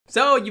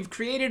So you've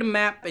created a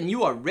map and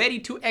you are ready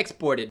to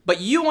export it,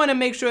 but you want to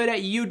make sure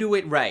that you do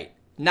it right.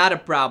 Not a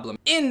problem.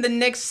 In the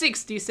next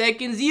 60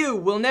 seconds, you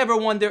will never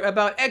wonder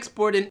about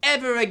exporting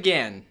ever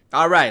again.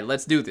 Alright,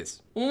 let's do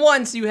this.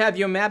 Once you have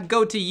your map,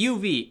 go to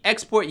UV,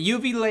 export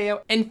UV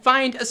layout, and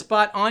find a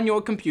spot on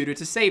your computer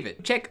to save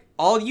it. Check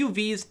all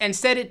UVs and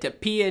set it to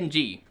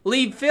PNG.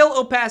 Leave fill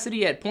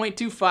opacity at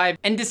 0.25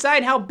 and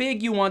decide how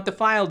big you want the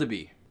file to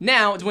be.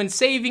 Now, when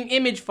saving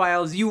image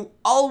files, you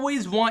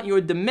always want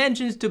your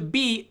dimensions to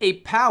be a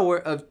power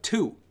of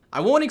 2.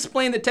 I won't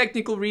explain the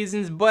technical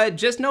reasons, but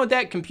just know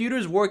that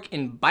computers work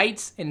in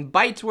bytes and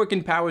bytes work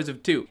in powers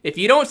of 2. If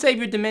you don't save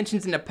your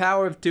dimensions in a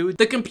power of 2,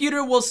 the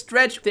computer will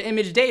stretch the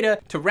image data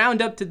to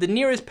round up to the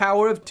nearest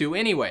power of 2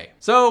 anyway.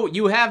 So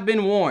you have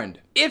been warned.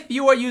 If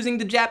you are using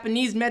the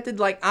Japanese method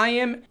like I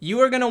am, you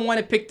are going to want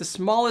to pick the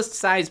smallest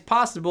size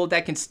possible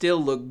that can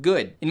still look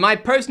good. In my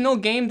personal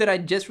game that I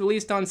just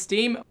released on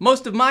Steam,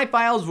 most of my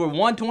files were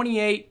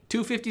 128,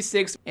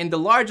 256, and the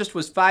largest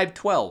was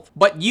 512.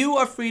 But you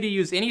are free to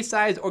use any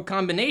size or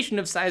combination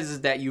of sizes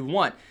that you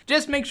want.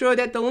 Just make sure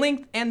that the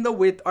length and the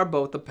width are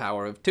both a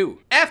power of 2.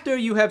 After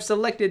you have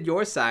selected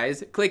your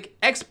size, click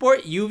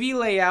Export UV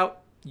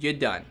Layout. You're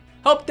done.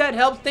 Hope that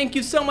helps. Thank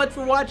you so much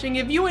for watching.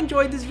 If you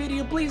enjoyed this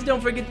video, please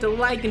don't forget to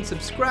like and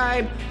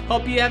subscribe.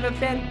 Hope you have a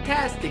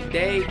fantastic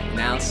day,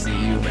 and I'll see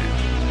you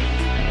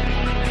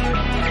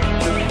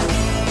around.